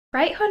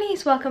Right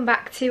honeys, welcome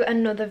back to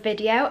another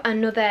video,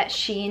 another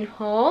Shein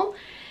haul.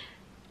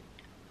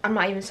 I'm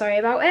not even sorry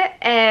about it.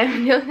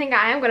 The only thing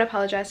I am going to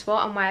apologise for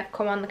and why I've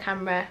come on the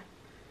camera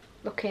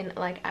looking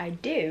like I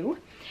do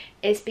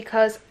is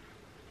because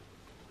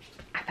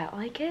I felt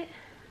like it,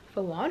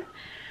 for one,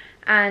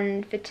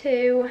 and for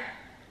two,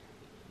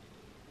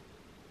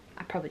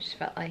 I probably just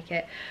felt like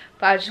it.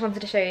 But I just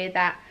wanted to show you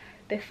that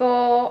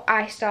before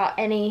I start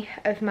any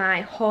of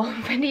my haul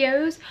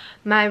videos,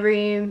 my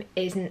room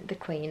isn't the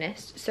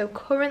cleanest. So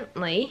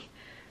currently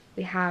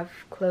we have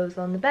clothes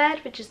on the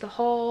bed, which is the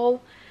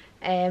haul,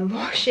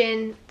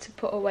 washing to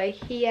put away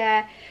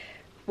here,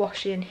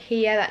 washing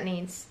here, that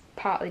needs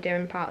partly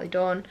doing, partly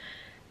done.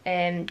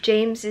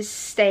 James is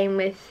staying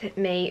with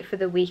me for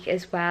the week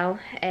as well,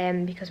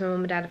 because my mum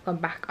and dad have gone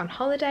back on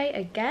holiday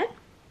again.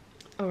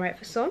 Alright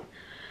for some.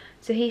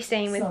 So he's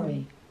staying with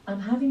me.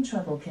 I'm having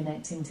trouble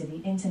connecting to the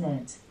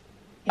internet.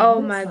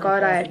 Oh my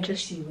god, I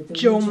just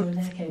jumped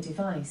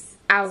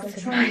out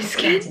of my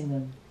skin.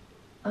 Them.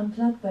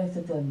 Unplug both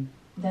of them,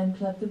 then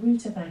plug the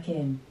router back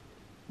in.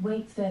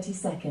 Wait 30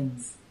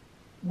 seconds.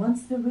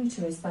 Once the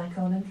router is back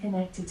on and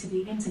connected to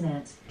the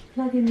internet,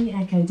 plug in the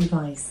Echo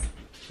device.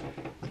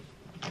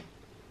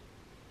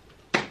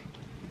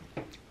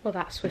 Well,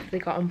 that swiftly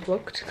got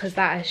unplugged because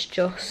that has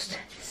just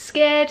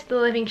scared the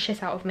living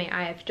shit out of me.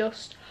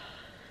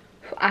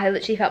 I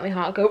literally felt my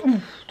heart go.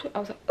 I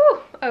was like,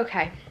 oh,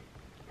 okay.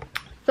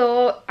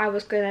 Thought I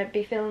was going to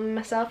be filming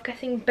myself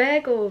getting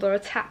burgled or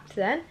attacked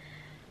then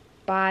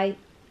by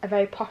a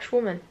very posh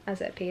woman, as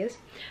it appears.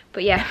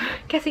 But yeah,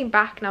 getting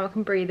back, now I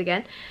can breathe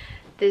again.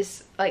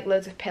 There's like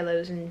loads of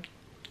pillows and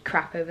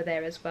crap over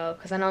there as well,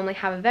 because I normally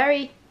have a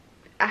very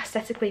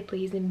aesthetically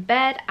pleasing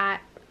bed, a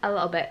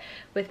little bit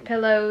with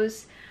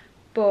pillows,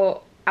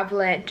 but I've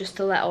learnt just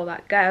to let all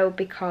that go,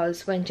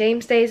 because when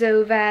James stays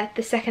over,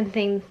 the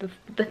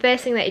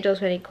first thing that he does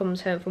when he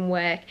comes home from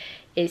work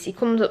is he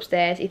comes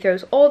upstairs, he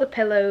throws all the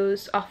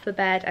pillows off the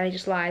bed and he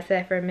just lies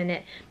there for a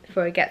minute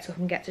before he gets up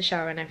and gets a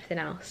shower and everything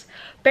else.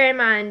 Bear in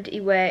mind, he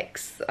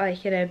works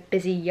like in a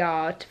busy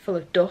yard full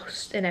of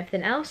dust and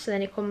everything else, and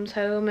then he comes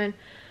home and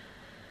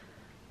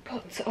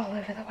puts it all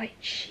over the white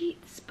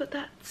sheets, but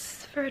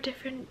that's for a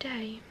different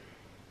day.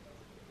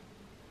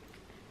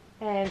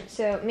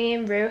 So me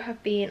and Rue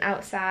have been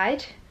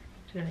outside.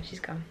 I don't know,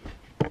 she's gone.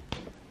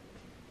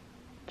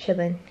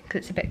 Chilling,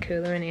 because it's a bit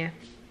cooler in here.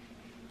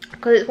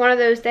 Because it's one of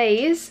those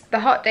days, the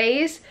hot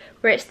days,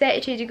 where it's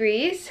 32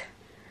 degrees.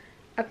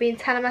 I've been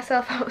tanning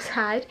myself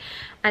outside,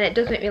 and it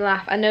does make me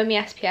laugh. I know my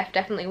SPF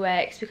definitely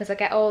works, because I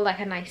get all like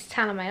a nice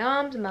tan on my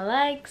arms and my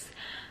legs,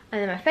 and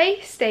then my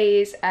face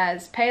stays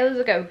as pale as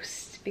a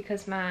ghost,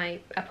 because I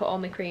put all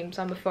my creams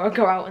on before I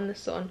go out in the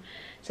sun.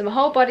 So my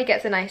whole body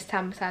gets a nice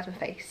tan besides my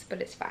face,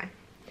 but it's fine.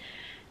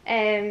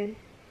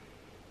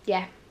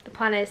 Yeah, the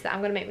plan is that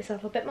I'm going to make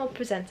myself a bit more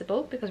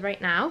presentable, because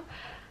right now,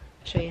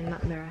 I'll show you in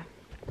that mirror,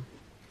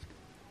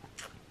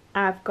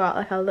 I've got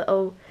like a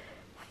little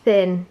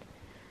thin,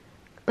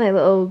 like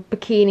little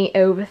bikini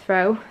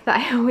overthrow that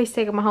I always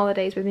take on my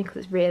holidays with me,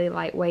 because it's really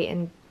lightweight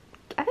and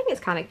I think it's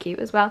kind of cute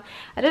as well.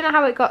 I don't know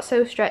how it got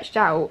so stretched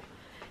out.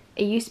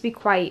 It used to be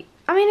quite,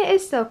 I mean it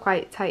is still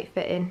quite tight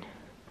fitting,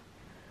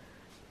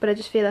 but I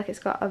just feel like it's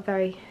got a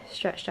very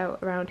stretched out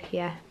around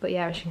here. But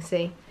yeah, as you can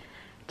see,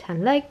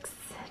 tan legs,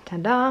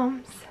 tanned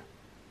arms,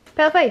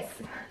 pale face.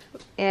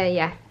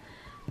 Yeah.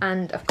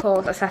 And of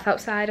course I sat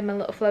outside in my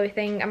little flowy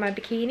thing and my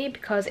bikini,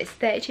 because it's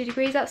 32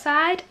 degrees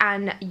outside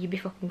and you'd be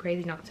fucking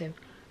crazy not to.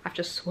 I've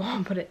just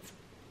sworn, but it's...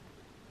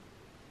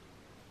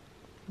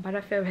 But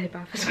I feel really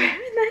bad for swearing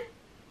then.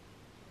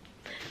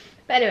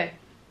 But anyway,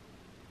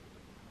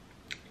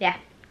 yeah,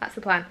 that's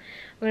the plan.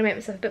 I'm going to make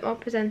myself a bit more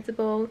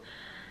presentable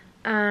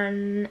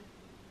and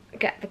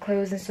get the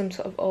clothes in some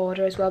sort of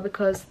order as well,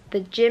 because the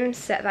gym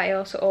set that I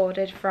also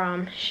ordered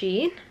from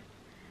Shein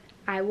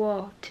I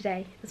wore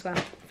today as well,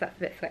 so that's a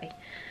bit sweaty.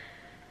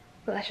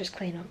 But let's just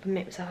clean up and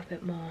make myself a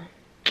bit more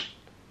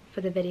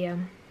for the video.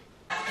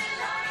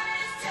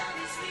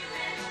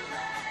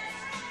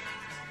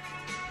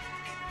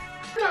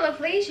 My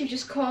lovelies, you've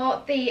just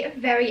caught the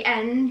very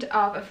end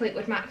of a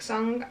Fleetwood Mac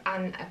song,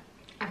 and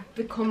I've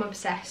become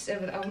obsessed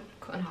over the... Oh,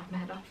 cutting half my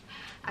head off.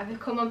 I've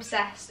become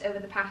obsessed over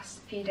the past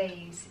few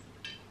days.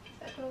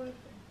 Yeah.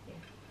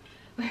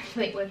 With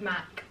Fleetwood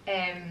Mac.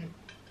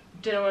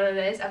 Don't know what it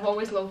is. I've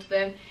always loved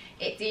them.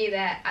 It's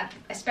either,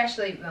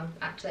 especially, well,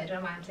 actually I don't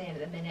know why I'm saying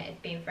it at the minute,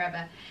 it's been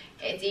forever.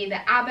 It's either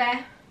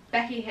ABBA,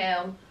 Becky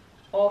Hill,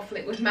 or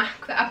Fleetwood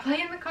Mac that I play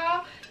in the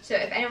car. So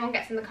if anyone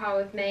gets in the car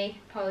with me,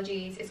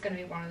 apologies, it's going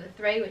to be one of the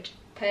three, which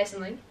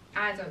personally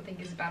I don't think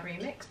is a bad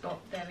remix, but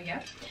there we go.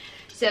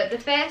 So the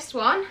first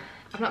one,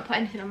 I've not put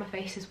anything on my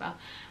face as well.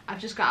 I've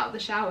just got out of the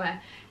shower.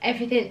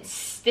 Everything's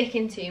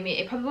sticking to me.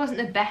 It probably wasn't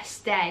the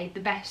best day, the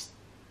best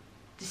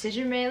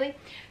decision really,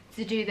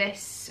 to do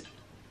this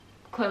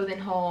clothing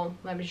haul.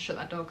 Let me just shut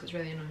that door because it's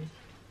really annoying.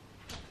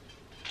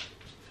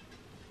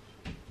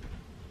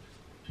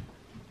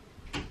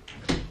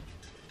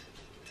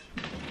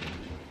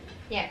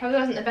 Yeah, it probably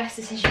wasn't the best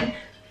decision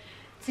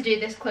to do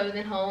this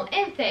clothing haul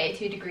in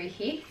 32 degree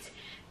heat,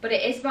 But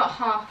it is about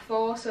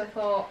 4:30, so I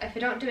thought if I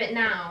don't do it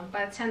now,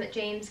 by the time that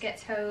James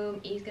gets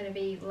home, he's going to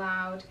be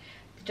loud.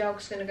 The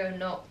dog's going to go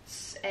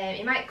nuts.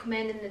 He might come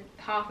in the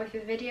halfway through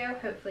the video,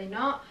 hopefully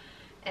not.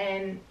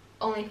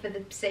 Only for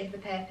the sake of the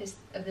purpose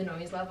of the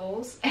noise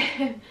levels.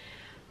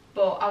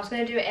 But I was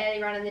going to do it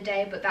earlier on in the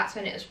day, but that's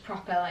when it was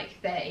proper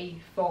like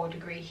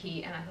 34-degree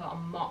heat, and I thought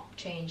I'm not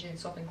changing,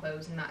 swapping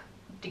clothes in that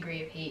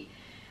degree of heat.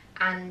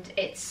 And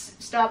it's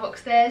Starbucks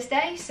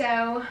Thursday,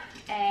 so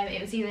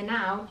it was either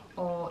now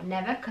or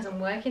never because I'm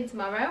working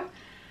tomorrow.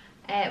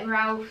 We're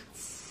out,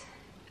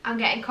 I'm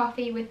getting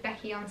coffee with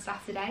Becky on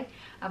Saturday.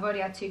 I've already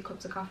had 2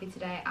 cups of coffee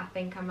today. I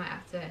think I might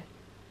have to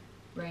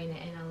rein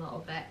it in a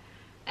little bit.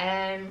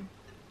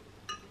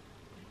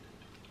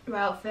 We're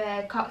out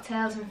for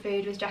cocktails and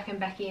food with Jack and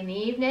Becky in the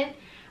evening,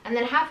 and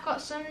then I have got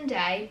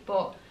Sunday,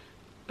 but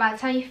by the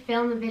time you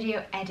film the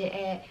video, edit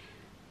it,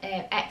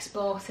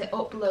 export it,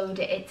 upload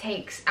it, it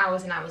takes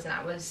hours and hours and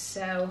hours.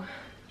 So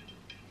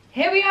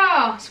here we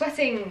are,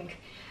 sweating.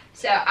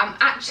 So I'm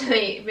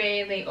actually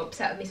really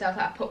upset with myself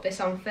that I put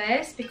this on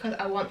first, because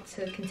I want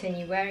to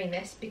continue wearing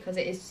this because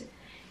it's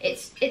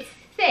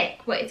thick,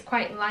 but it's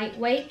quite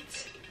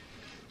lightweight.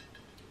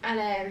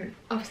 And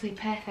obviously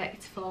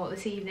perfect for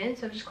this evening,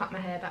 so I've just clapped my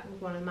hair back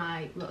with one of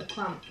my little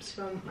clamps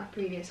from my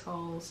previous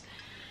hauls.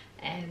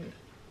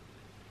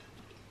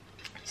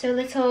 So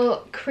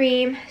little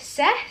cream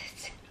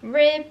set,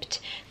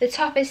 ribbed. The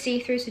top is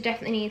see-through, so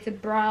definitely needs a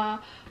bra,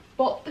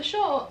 but the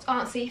shorts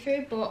aren't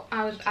see-through, but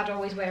I'd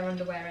always wear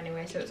underwear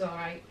anyway, so it's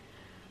alright.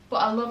 But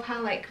I love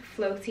how like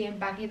floaty and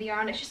baggy they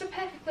are, and it's just a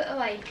perfect little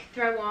like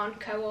throw on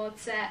co-ord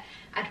set.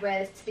 I'd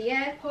wear this to the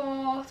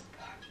airport,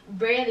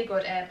 really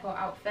good airport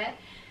outfit.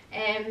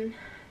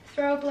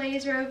 Throw a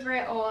blazer over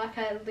it, or like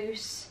a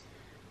loose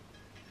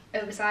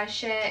oversized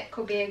shirt.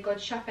 Could be a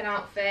good shopping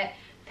outfit,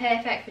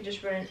 perfect for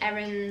just running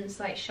errands,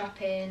 like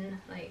shopping,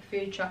 like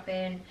food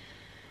shopping,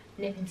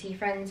 nipping to your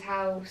friend's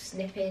house,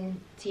 nipping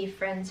to your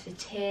friends for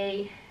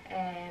tea.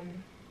 I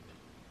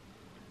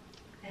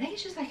think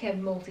it's just like a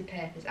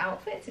multi-purpose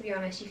outfit, to be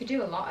honest. You could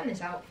do a lot in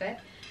this outfit,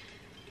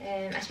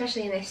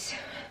 especially in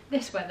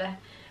this weather.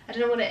 I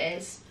don't know what it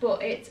is,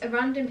 but it's a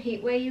random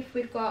heat wave.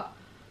 We've got,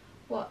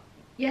 what,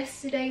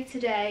 yesterday,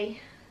 today,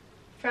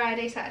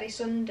 Friday, Saturday,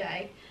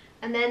 Sunday,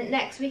 and then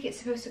next week it's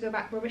supposed to go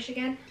back rubbish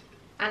again.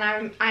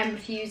 And I'm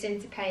refusing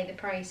to pay the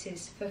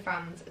prices for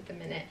fans at the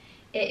minute.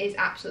 It is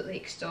absolutely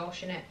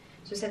extortionate.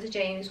 So I said to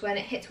James, when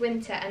it hits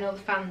winter and all the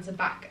fans are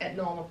back at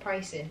normal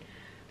pricing,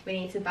 we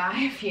need to buy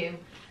a few.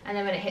 And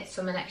then when it hits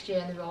summer next year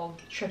and they're all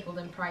tripled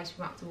in price,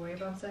 we won't have to worry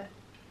about it.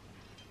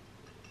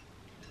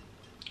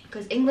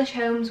 Because English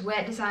homes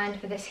weren't designed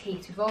for this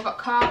heat. We've all got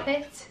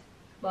carpet.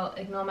 Well,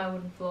 ignore my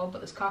wooden floor, but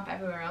there's carpet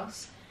everywhere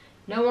else.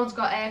 No one's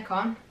got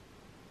aircon.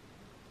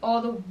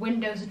 All the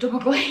windows are double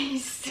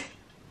glazed.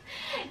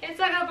 It's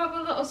like a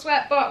proper little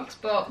sweat box,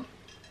 but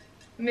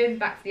moving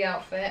back to the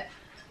outfit.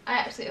 I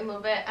absolutely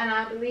love it, and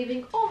I'll be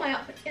leaving all my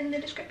outfits in the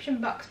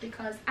description box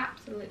because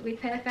absolutely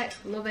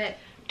perfect. Love it.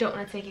 Don't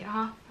want to take it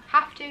off.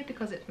 Have to,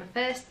 because it's my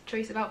first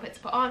choice of outfit to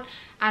put on,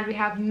 and we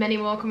have many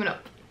more coming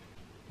up.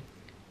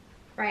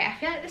 Right, I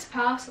feel like this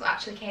parcel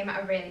actually came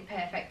at a really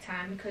perfect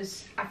time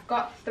because I've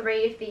got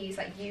 3 of these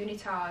like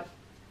unitard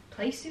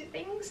playsuit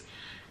things,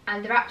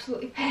 and they're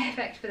absolutely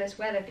perfect for this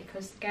weather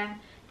because again,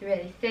 they're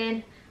really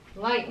thin,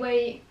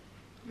 lightweight,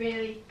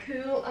 really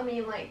cool. I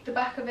mean, like the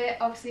back of it,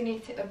 obviously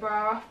need to take the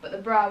bra off, but the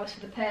bra was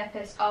for the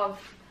purpose of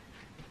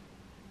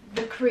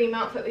the cream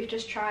outfit we've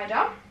just tried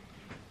on.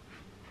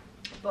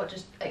 But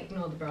just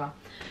ignore the bra.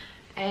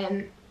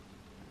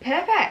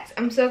 Perfect.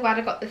 I'm so glad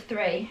I got the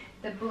 3.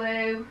 The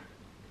blue,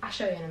 I'll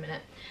show you in a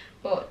minute.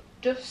 But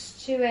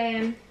just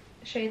to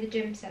show you the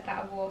gym set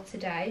that I wore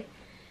today,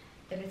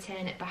 if I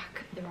turn it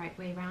back the right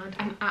way around,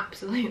 I'm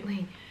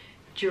absolutely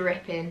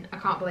dripping. I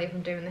can't believe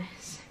I'm doing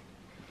this.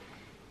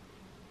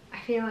 I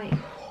feel like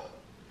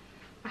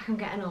I'm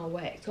getting all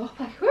worked up,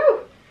 like whoo!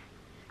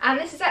 And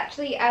this is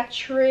actually a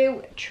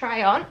true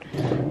try on.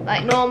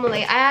 Like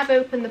normally I have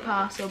opened the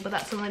parcel, but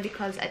that's only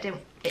because I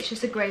didn't, it's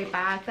just a grey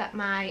bag that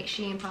my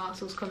Shein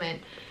parcels come in.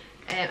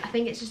 I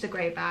think it's just a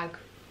grey bag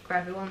for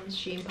everyone's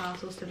Shein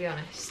parcels, to be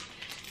honest.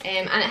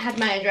 And it had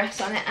my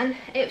address on it, and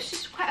it was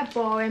just quite a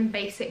boring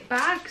basic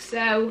bag,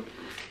 so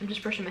I'm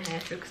just brushing my hair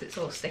through because it's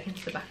all sticking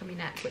to the back of my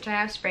neck, which I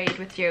have sprayed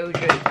with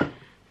deodorant,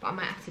 but I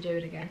might have to do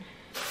it again.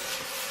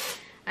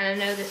 And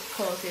I know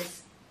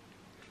this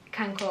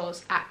can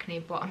cause acne,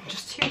 but I'm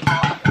just too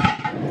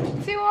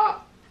hot. Too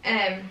hot.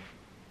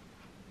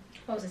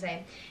 What was I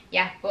saying?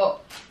 Yeah,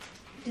 but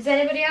does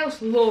anybody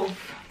else love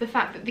the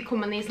fact that they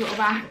come in these little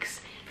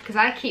bags? Because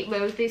I keep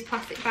loads of these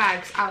plastic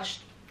bags. I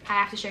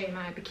have to show you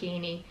my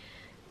bikini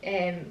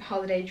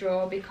holiday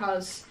drawer,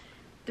 because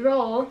they're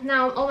all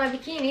my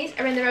bikinis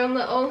are in their own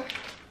little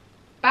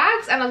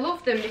bags, and I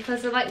love them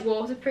because they're like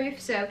waterproof.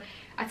 So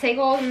I take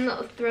all of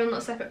them their own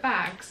little separate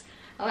bags.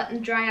 I let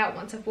them dry out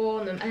once I've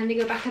worn them, and then they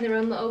go back in their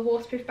own little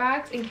waterproof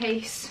bags in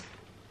case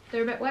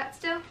they're a bit wet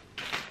still.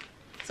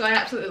 So I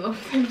absolutely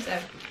love them, so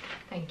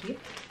thank you.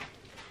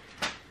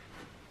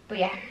 But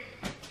yeah,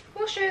 woo,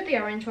 we'll show the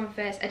orange one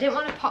first. I didn't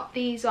want to pop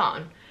these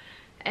on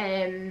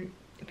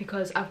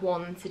because I've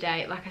worn them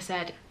today, like I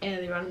said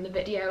earlier on in the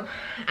video,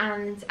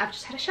 and I've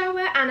just had a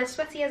shower, and as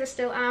sweaty as I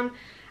still am,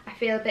 I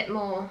feel a bit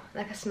more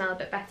like I smell a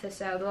bit better,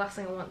 so the last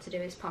thing I want to do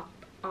is pop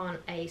on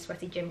a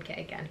sweaty gym kit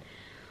again.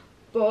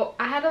 But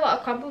I had a lot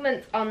of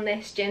compliments on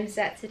this gym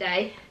set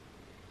today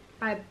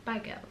by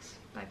girls,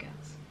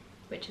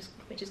 which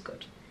is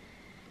good.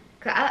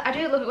 Cause I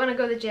do love it when I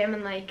go to the gym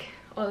and like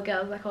all the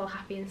girls like all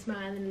happy and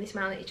smiling, and they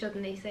smile at each other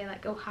and they say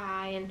like, oh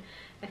hi and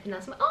everything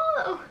else. I'm like,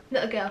 oh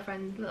little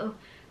girlfriend, little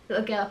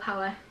girl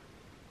power.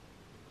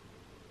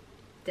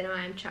 Don't know why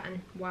I'm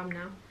chatting wham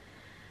now,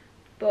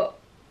 but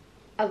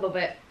I love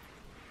it.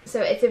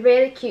 So it's a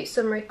really cute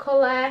summery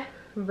colour,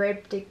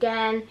 ribbed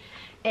again.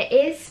 It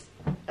is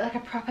like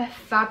a proper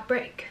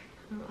fabric,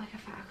 not like a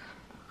fabric,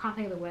 I can't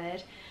think of the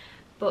word,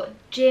 but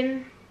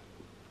gym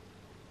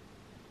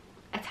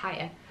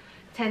attire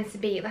tends to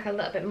be like a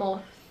little bit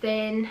more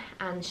thin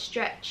and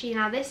stretchy.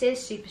 Now this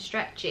is super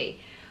stretchy,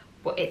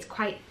 but it's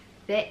quite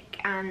thick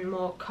and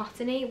more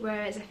cottony,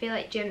 whereas I feel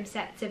like gym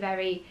sets are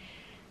very,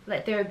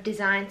 like they're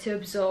designed to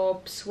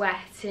absorb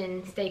sweat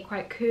and stay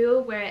quite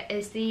cool,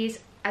 whereas these,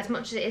 as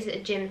much as it is a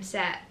gym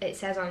set, it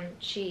says on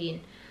Shein,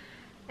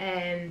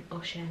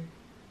 or Shein,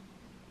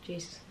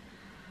 Jesus,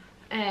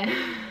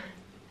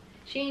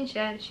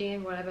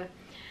 Shein, whatever,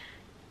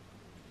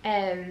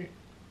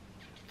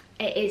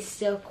 it is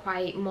still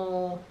quite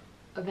more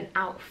of an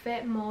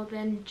outfit more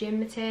than gym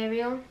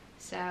material.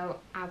 So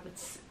I would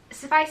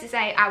suffice to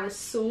say I was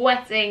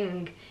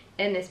sweating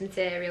in this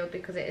material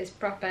because it is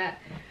proper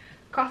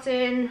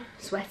cotton,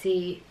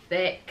 sweaty,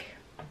 thick,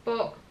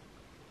 but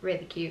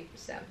really cute.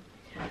 So,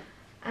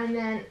 and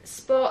then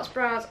sports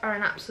bras are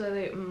an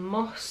absolute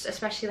must,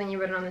 especially when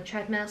you're running on the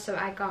treadmill. So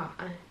I got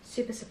a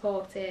super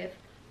supportive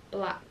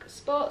black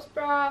sports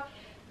bra,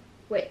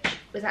 which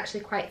was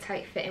actually quite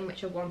tight fitting,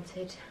 which I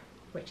wanted,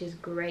 which is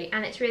great,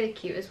 and it's really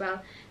cute as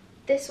well.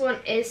 This one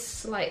is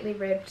slightly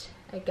ribbed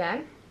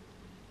again.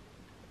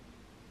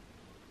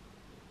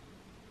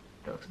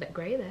 It looks a bit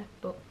grey there,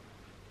 but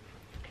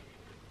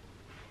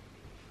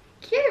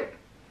cute.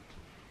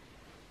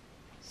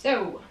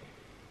 So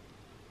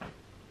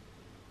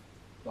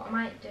what I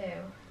might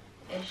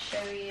do is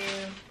show you,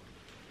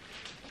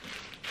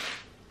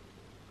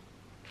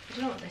 I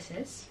don't know what this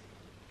is.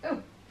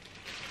 Oh,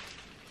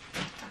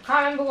 I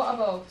can't remember what I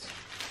bought.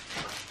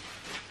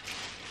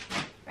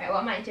 Right,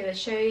 what I might do is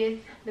show you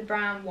the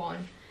brown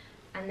one,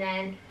 and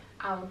then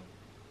I'll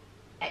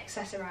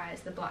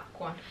accessorise the black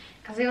one,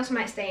 because I also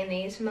might stay in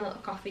these for my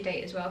little coffee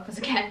date as well, because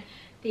again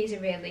these are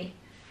really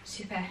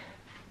super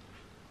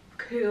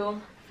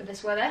cool for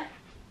this weather,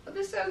 but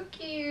they're so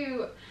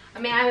cute. I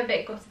mean, I'm a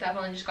bit gutted that I've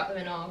only just got them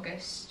in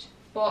August,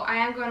 but I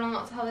am going on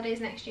lots of holidays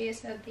next year,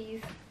 so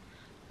these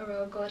are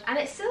all good. And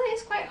it still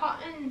is quite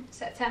hot in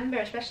September,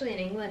 especially in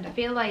England. I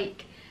feel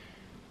like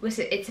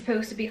it's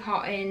supposed to be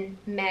hot in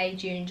May,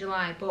 June,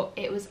 July, but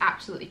it was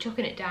absolutely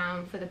chucking it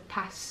down for the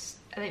past,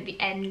 I think, the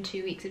end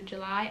 2 weeks of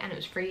July, and it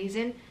was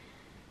freezing.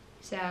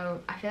 So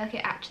I feel like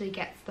it actually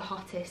gets the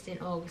hottest in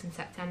August and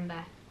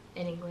September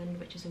in England,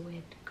 which is a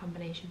weird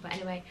combination. But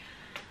anyway,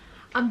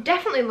 I'm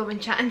definitely loving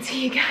chatting to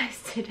you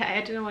guys today.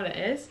 I don't know what it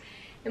is.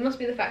 It must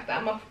be the fact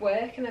that I'm off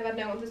work and I've had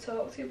no one to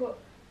talk to but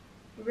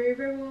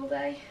Ruru all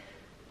day.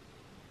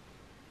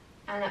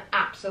 And I'm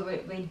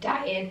absolutely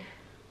dying.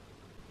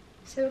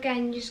 So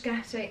again, you're just going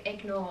to have to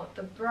ignore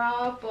the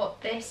bra,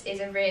 but this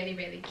is a really,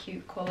 really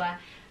cute colour.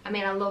 I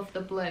mean, I love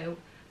the blue,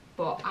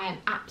 but I am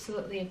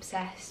absolutely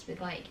obsessed with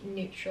like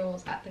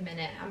neutrals at the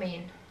minute. I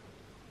mean,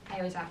 I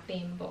always have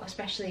been, but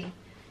especially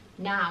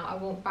now I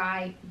won't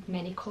buy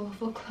many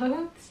colourful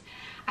clothes.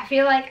 I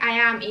feel like I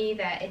am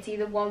it's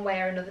either one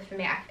way or another for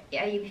me. I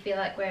either feel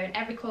like wearing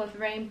every colour of the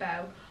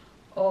rainbow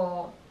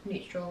or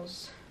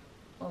neutrals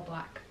or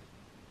black.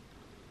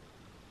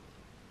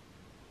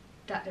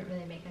 That didn't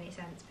really make any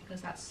sense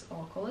because that's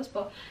all colours,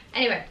 but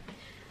anyway,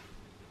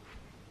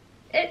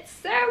 it's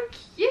so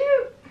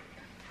cute.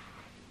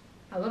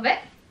 I love it.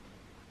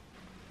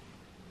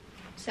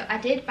 So I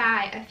did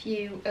buy a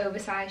few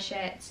oversized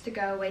shirts to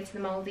go away to the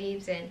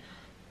Maldives in,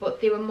 but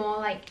they were more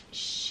like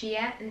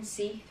sheer and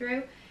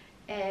see-through.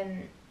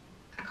 I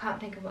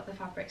can't think of what the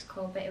fabric's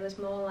called, but it was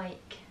more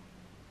like,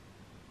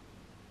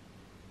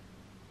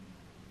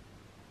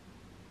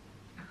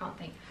 I can't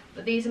think.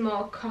 But these are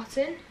more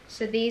cotton,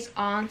 so these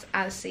aren't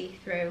as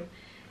see-through.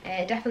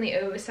 Definitely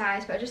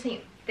oversized, but I just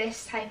think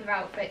this type of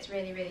outfit's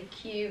really, really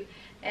cute,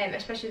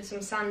 especially with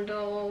some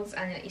sandals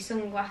and your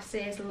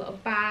sunglasses, a little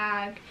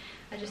bag.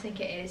 I just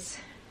think it is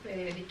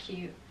really, really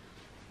cute.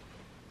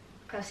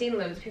 I've seen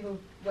loads of people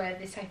wear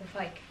this type of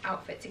like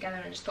outfit together,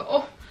 and I just thought,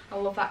 oh, I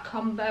love that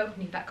combo,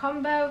 need that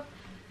combo.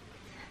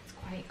 It's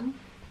quite, oh,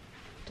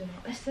 don't know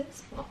what this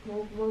is,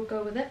 we'll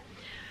go with it.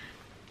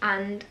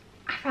 And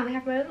I finally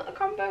have my own little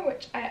combo,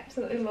 which I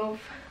absolutely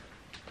love.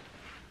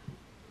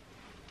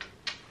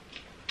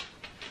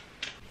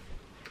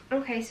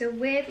 Okay, so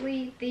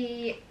weirdly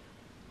the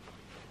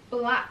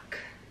black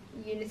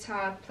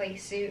unitard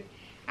playsuit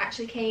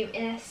actually came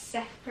in a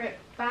separate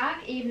bag,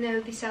 even though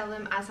they sell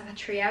them as like a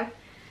trio.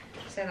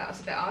 So that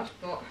was a bit odd,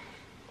 but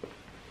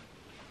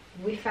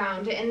we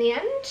found it in the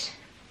end.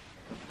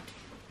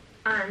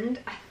 And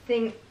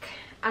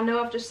I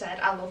know I've just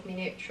said I love my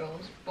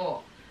neutrals,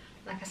 but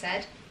like I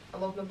said, I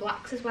love my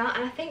blacks as well.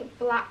 And I think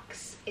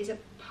blacks is a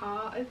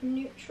part of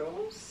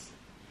neutrals.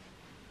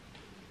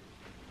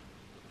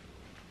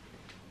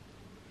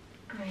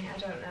 I mean, I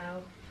don't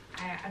know.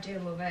 I do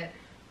love it.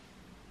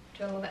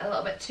 Do I love it a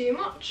little bit too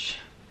much?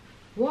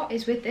 What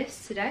is with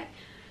this today?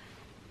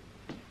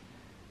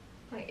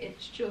 Like,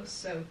 it's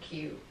just so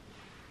cute.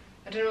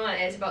 I don't know what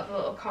it is about the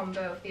little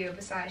combo of the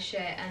oversized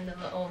shirt and the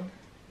little,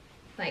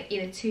 like,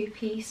 either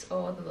two-piece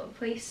or the little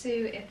play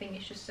suit. I think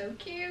it's just so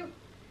cute.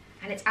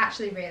 And it's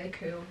actually really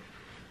cool.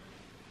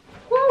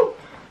 Woo!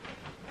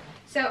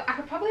 So I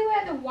could probably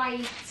wear the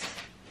white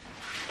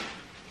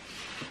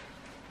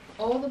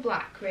or the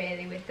black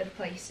really with the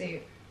play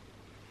suit.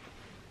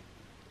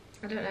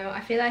 I don't know, I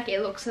feel like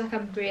it looks like a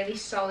really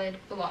solid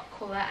block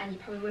colour and you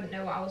probably wouldn't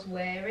know what I was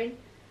wearing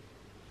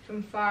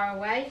from far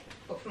away,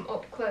 but from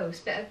up close,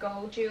 bit of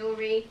gold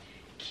jewellery,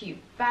 cute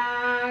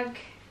bag,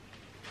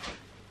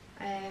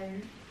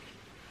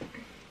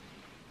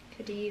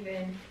 could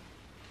even,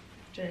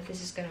 I don't know if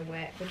this is going to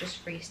work, we're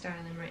just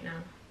freestyling right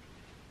now.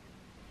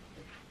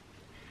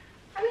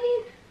 I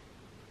mean,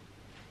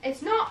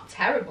 it's not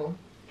terrible.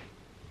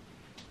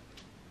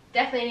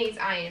 Definitely needs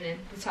ironing.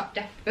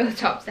 Both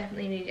tops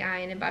definitely need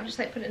ironing, but I just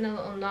like putting a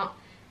little knot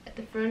at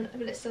the front,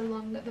 but it's so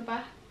long at the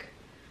back.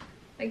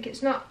 Like,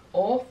 it's not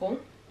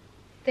awful.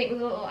 I think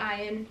with a little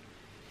iron,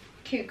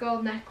 cute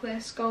gold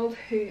necklace, gold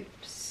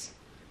hoops,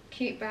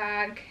 cute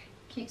bag,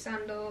 cute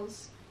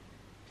sandals.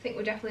 I think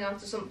we're definitely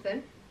onto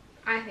something.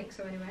 I think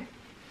so anyway.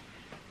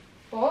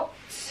 But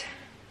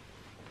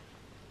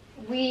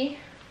we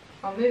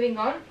are moving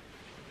on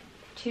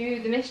to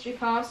the mystery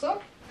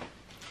parcel.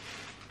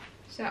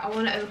 So I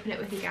want to open it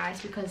with you guys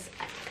because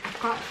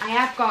I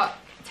have got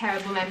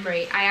terrible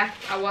memory. I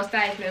was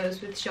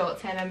diagnosed with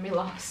short-term memory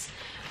loss,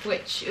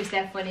 which was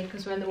dead funny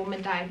because when the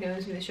woman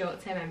diagnosed me with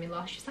short-term memory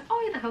loss, she's like, "Oh,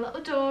 you're like a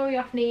little Dory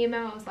off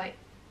Nemo." I was like,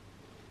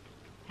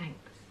 thanks.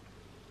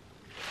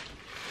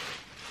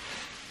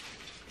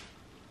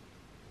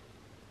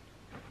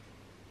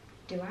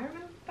 Do I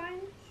remember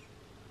buying this?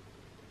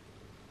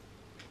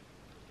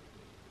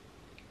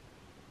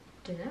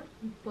 Don't know.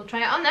 We'll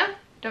try it on though.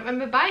 Don't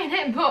remember buying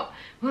it, but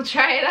we'll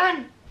try it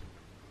on.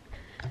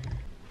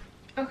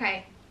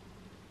 Okay,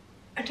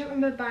 I don't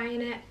remember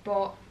buying it,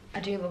 but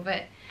I do love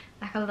it.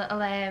 Like a little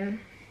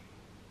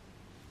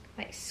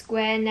like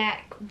square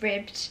neck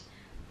ribbed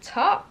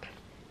top,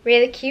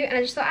 really cute. And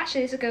I just thought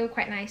actually this would go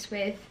quite nice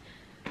with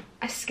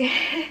a skirt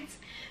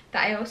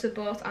that I also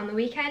bought on the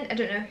weekend. I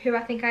don't know who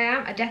I think I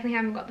am. I definitely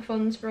haven't got the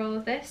funds for all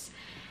of this.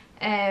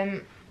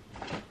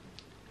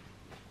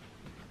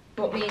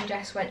 But me and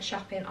Jess went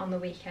shopping on the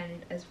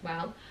weekend as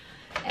well.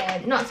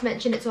 Not to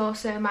mention it's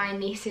also my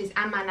niece's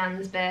and my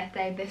nan's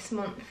birthday this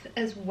month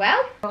as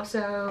well.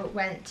 Also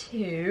went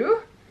to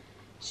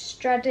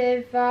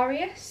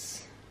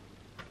Stradivarius.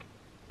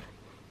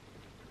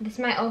 This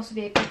might also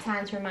be a good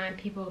time to remind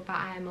people that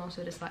I am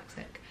also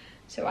dyslexic.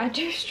 So I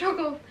do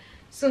struggle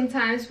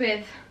sometimes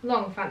with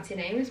long fancy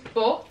names,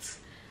 but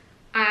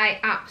I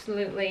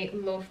absolutely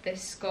love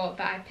this skirt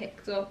that I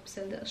picked up.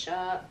 So little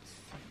shorts,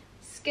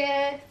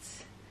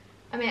 skirts.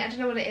 I mean, I don't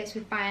know what it is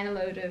with buying a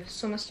load of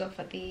summer stuff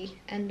at the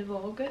end of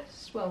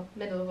August, well,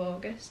 middle of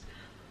August,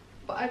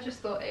 but I just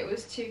thought it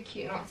was too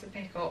cute not to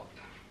pick up.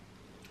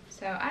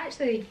 So I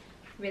actually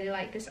really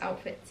like this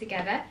outfit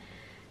together.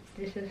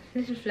 It's a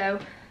little flow.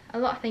 A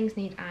lot of things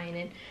need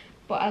ironing,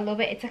 but I love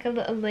it. It's like a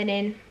little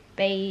linen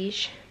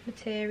beige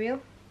material.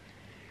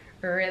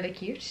 Really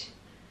cute.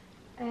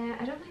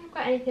 I don't think I've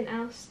got anything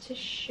else to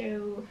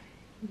show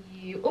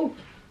you. Oh,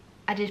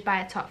 I did buy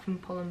a top from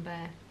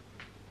Pull&Bear.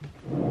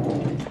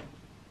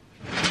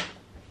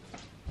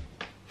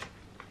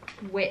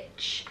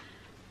 Which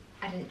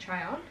I didn't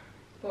try on,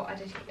 but I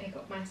did pick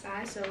up my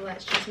size, so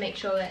let's just make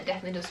sure that it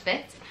definitely does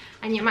fit.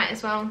 And you might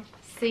as well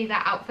see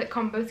that outfit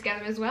combo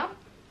together as well.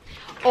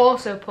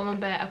 Also,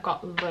 Pull&Bear have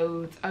got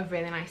loads of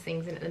really nice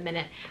things in at the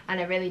minute, and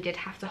I really did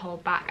have to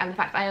hold back, and the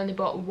fact that I only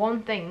bought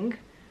one thing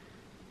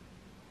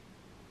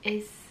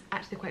is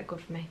actually quite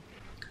good for me.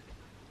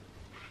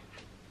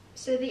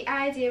 So the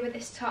idea with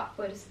this top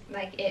was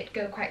like it'd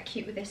go quite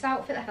cute with this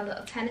outfit, like a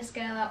little tennis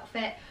girl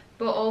outfit,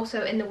 but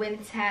also in the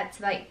winter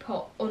to like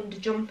put under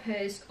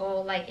jumpers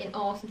or like in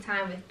autumn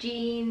time with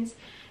jeans.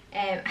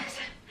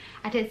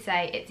 I did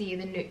say it's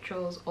either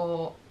neutrals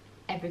or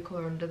every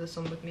colour under the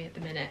sun with me at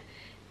the minute.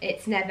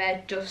 It's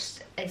never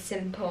just a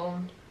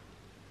simple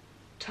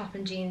top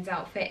and jeans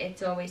outfit,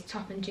 it's always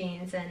top and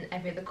jeans and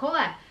every other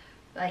colour.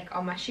 Like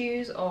on my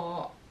shoes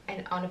or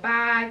on a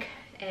bag,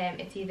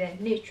 it's either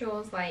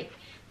neutrals like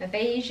my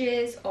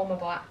beiges or my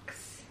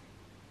blacks.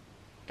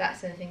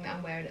 That's the only thing that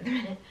I'm wearing at the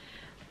minute.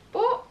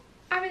 But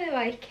I really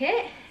like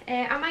it.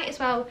 I might as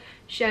well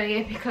show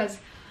you because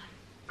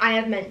I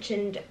have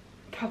mentioned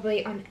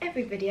probably on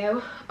every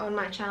video on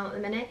my channel at the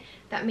minute,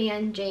 that me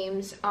and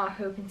James are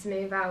hoping to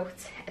move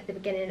out at the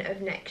beginning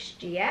of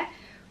next year.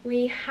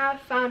 We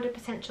have found a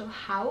potential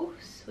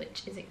house,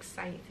 which is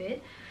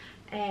exciting.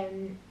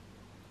 And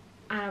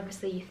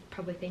obviously you're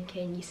probably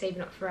thinking you're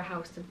saving up for a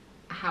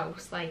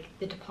house, like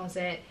the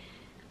deposit,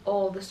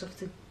 all the stuff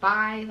to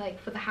buy like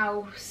for the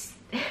house,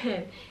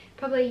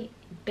 probably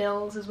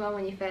bills as well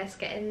when you first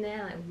get in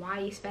there, like why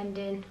are you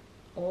spending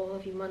all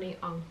of your money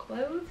on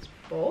clothes?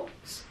 But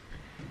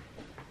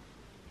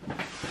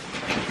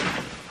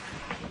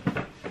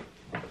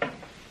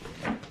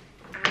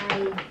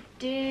I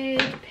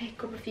did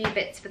pick up a few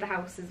bits for the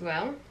house as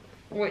well,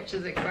 which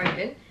is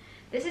exciting.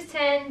 This has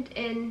turned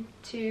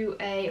into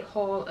a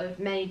haul of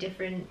many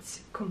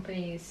different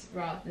companies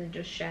rather than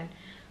just Shein,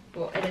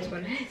 but it is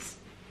what it is.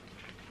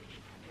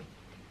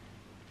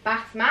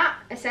 Bath mat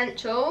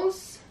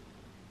essentials.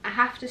 I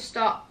have to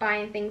stop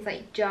buying things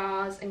like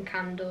jars and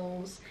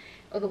candles,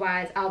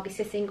 otherwise I'll be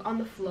sitting on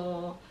the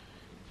floor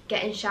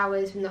getting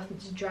showers with nothing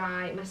to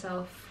dry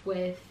myself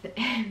with,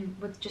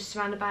 just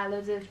surrounded by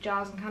loads of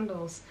jars and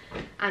candles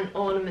and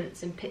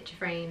ornaments and picture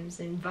frames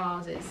and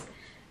vases.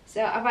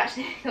 So I've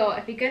actually thought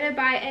if you're going to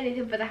buy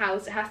anything for the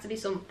house, it has to be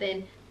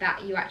something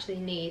that you actually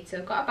need. So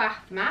I've got a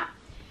bath mat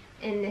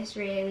in this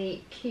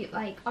really cute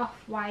like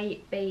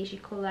off-white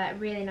beigey colour,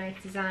 really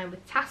nice design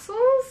with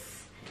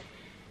tassels,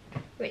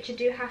 which I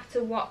do have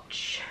to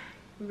watch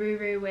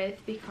Ruru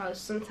with, because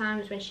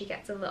sometimes when she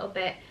gets a little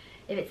bit,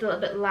 if it's a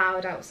little bit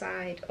loud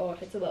outside or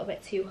if it's a little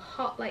bit too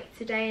hot like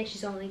today and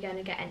she's only going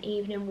to get an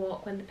evening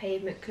walk when the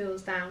pavement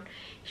cools down,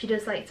 she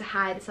does like to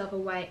hide herself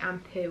away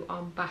and poo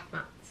on bath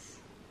mats.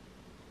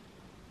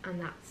 And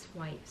that's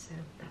white, so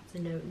that's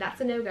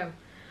a no-go.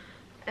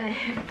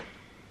 And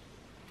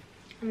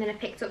then I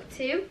picked up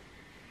 2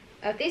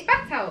 of these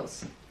bath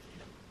towels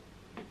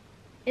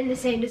in the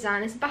same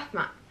design as the bath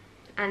mat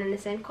and in the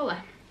same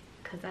colour,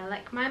 because I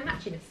like my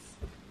matchiness.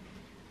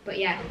 But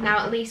yeah,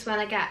 now at least when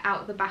I get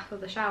out of the bath or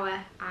the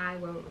shower, I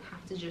won't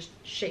have to just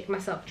shake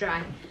myself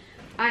dry.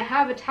 I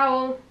have a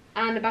towel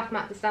and a bath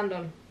mat to stand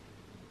on.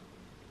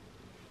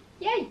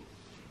 Yay!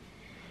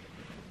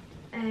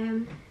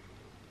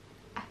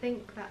 I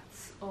think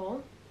that's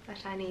all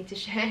that I need to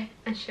share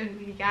and show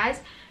you guys.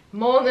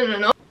 More than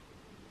enough.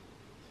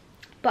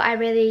 But I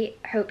really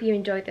hope you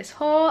enjoyed this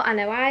haul. I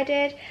know I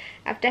did.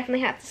 I've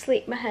definitely had to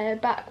sleep my hair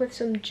back with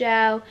some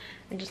gel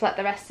and just let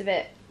the rest of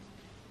it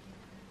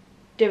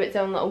do its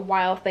own little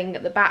wild thing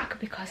at the back,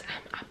 because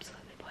I'm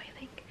absolutely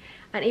boiling.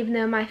 And even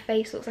though my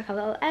face looks like a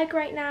little egg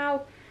right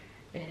now,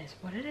 it is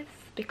what it is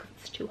because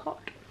it's too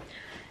hot.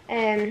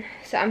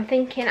 So I'm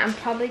thinking I'm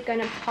probably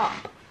going to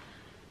pop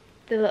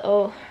the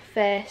little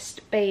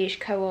first beige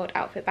co-ord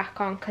outfit back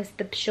on, because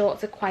the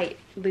shorts are quite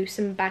loose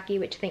and baggy,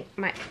 which I think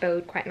might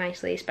bode quite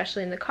nicely,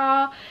 especially in the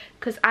car,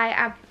 because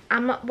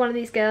I'm not one of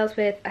these girls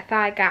with a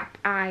thigh gap.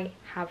 I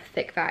have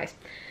thick thighs,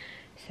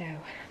 so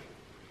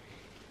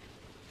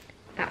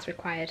that's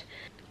required.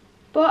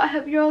 But I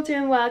hope you're all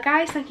doing well,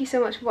 guys. Thank you so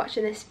much for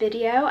watching this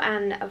video,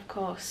 and of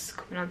course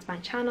coming onto my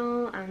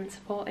channel and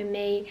supporting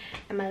me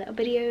and my little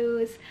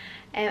videos.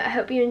 I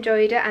hope you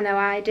enjoyed it. I know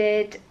I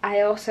did.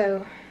 I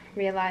also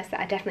realised that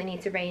I definitely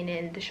need to rein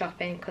in the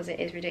shopping, because it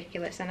is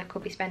ridiculous and I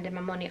could be spending my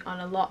money on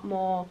a lot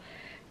more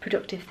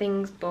productive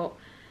things, but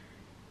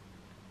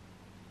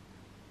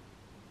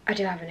I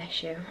do have an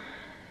issue,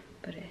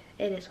 but it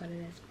is what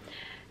it is.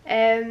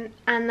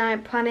 And my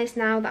plan is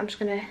now that I'm just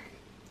going to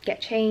get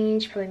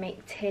changed, probably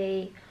make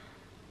tea,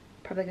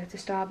 probably go to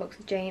Starbucks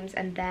with James,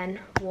 and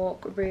then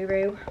walk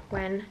Ruru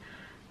when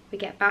we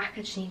get back.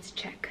 I just need to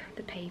check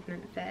the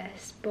pavement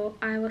first, but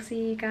I will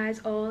see you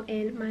guys all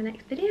in my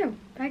next video.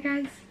 Bye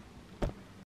guys.